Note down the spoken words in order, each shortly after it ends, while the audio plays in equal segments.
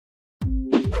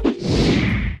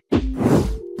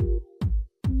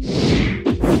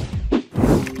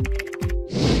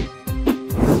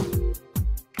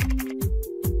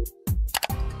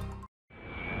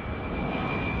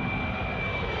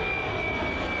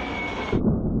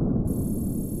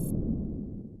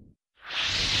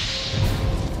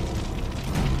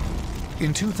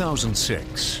In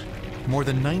 2006, more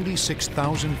than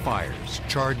 96,000 fires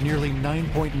charred nearly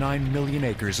 9.9 million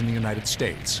acres in the United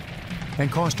States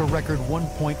and cost a record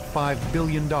 $1.5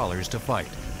 billion to fight.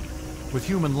 With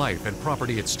human life and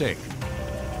property at stake,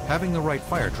 having the right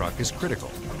fire truck is critical.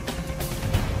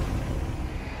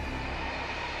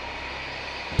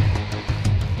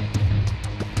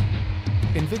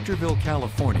 In Victorville,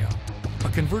 California, a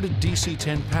converted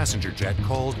DC-10 passenger jet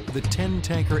called the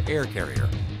 10-tanker air carrier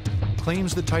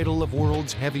claims the title of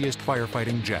world's heaviest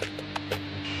firefighting jet.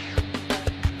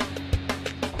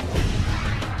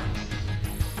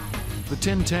 The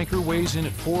 10-tanker weighs in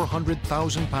at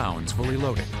 400,000 pounds fully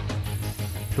loaded.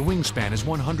 The wingspan is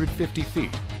 150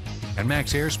 feet, and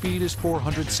max airspeed is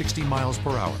 460 miles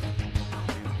per hour.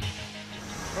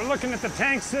 We're looking at the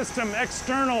tank system,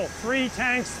 external, 3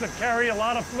 tanks that carry a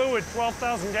lot of fluid,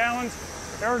 12,000 gallons,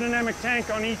 aerodynamic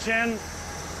tank on each end.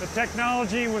 The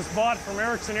technology was bought from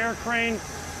Erickson Air Crane,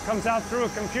 comes out through a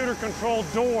computer-controlled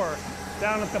door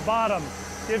down at the bottom.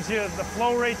 Gives you the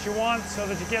flow rate you want so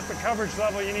that you get the coverage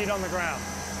level you need on the ground.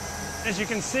 As you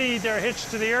can see, they're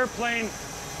hitched to the airplane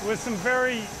with some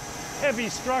very heavy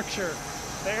structure.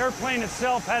 The airplane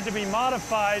itself had to be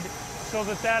modified so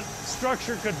that that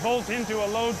structure could bolt into a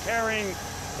load-carrying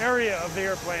area of the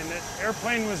airplane. The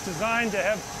airplane was designed to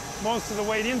have most of the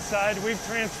weight inside. We've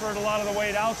transferred a lot of the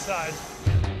weight outside.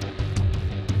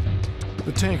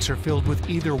 The tanks are filled with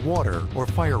either water or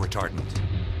fire retardant.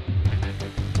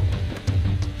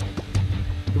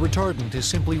 The retardant is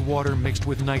simply water mixed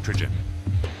with nitrogen,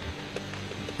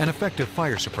 an effective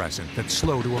fire suppressant that's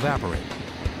slow to evaporate.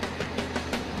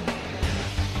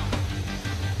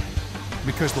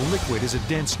 Because the liquid is a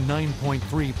dense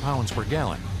 9.3 pounds per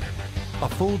gallon, a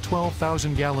full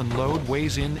 12,000 gallon load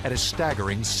weighs in at a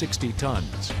staggering 60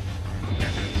 tons.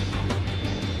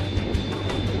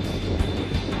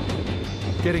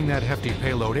 Getting that hefty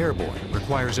payload airborne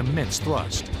requires immense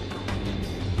thrust.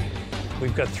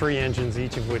 We've got 3 engines,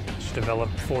 each of which develop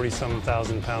 40-some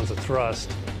thousand pounds of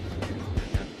thrust.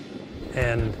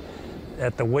 And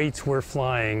at the weights we're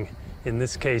flying, in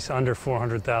this case under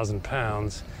 400,000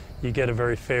 pounds, you get a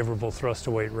very favorable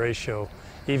thrust-to-weight ratio,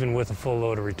 even with a full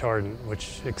load of retardant,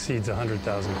 which exceeds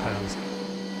 100,000 pounds.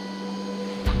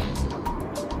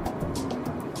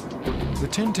 The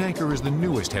 10-tanker is the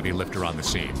newest heavy lifter on the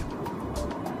scene.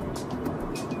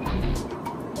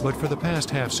 But for the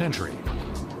past half-century,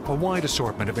 a wide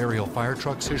assortment of aerial fire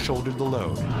trucks has shouldered the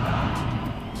load.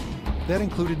 That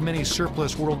included many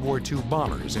surplus World War II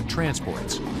bombers and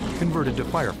transports converted to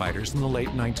firefighters in the late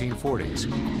 1940s.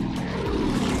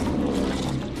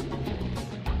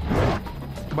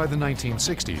 By the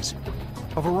 1960s,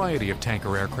 a variety of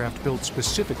tanker aircraft built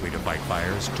specifically to fight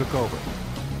fires took over.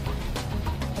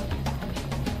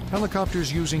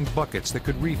 Helicopters using buckets that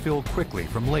could refill quickly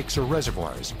from lakes or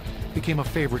reservoirs became a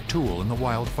favorite tool in the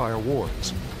wildfire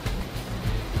wars.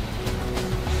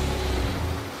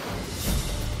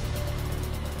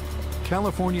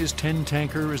 California's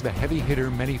 10-tanker is the heavy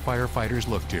hitter many firefighters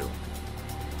look to.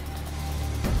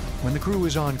 When the crew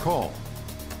is on call,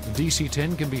 the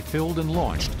DC-10 can be filled and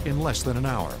launched in less than an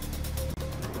hour.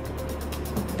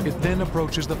 It then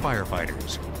approaches the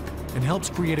firefighters and helps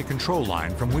create a control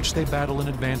line from which they battle an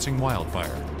advancing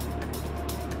wildfire.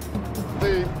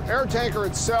 The air tanker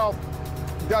itself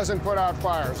doesn't put out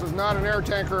fires. There's not an air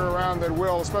tanker around that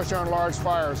will, especially on large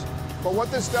fires. But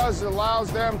what this does is it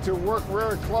allows them to work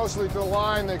very closely to the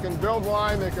line. They can build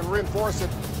line, they can reinforce it.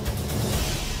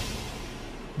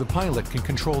 The pilot can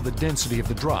control the density of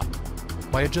the drop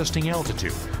by adjusting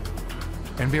altitude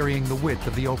and varying the width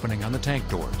of the opening on the tank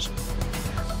doors.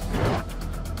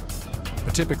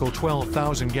 A typical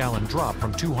 12,000 gallon drop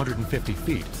from 250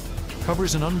 feet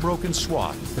covers an unbroken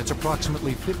swath that's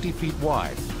approximately 50 feet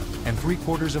wide and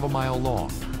 3/4 of a mile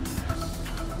long.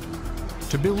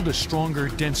 To build a stronger,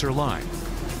 denser line,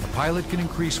 a pilot can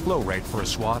increase flow rate for a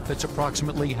swath that's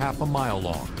approximately half a mile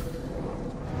long.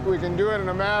 We can do it in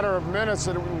a matter of minutes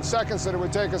and seconds that it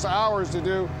would take us hours to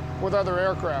do with other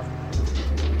aircraft.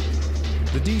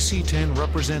 The DC-10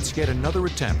 represents yet another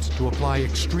attempt to apply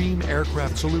extreme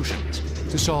aircraft solutions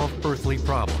to solve earthly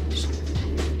problems.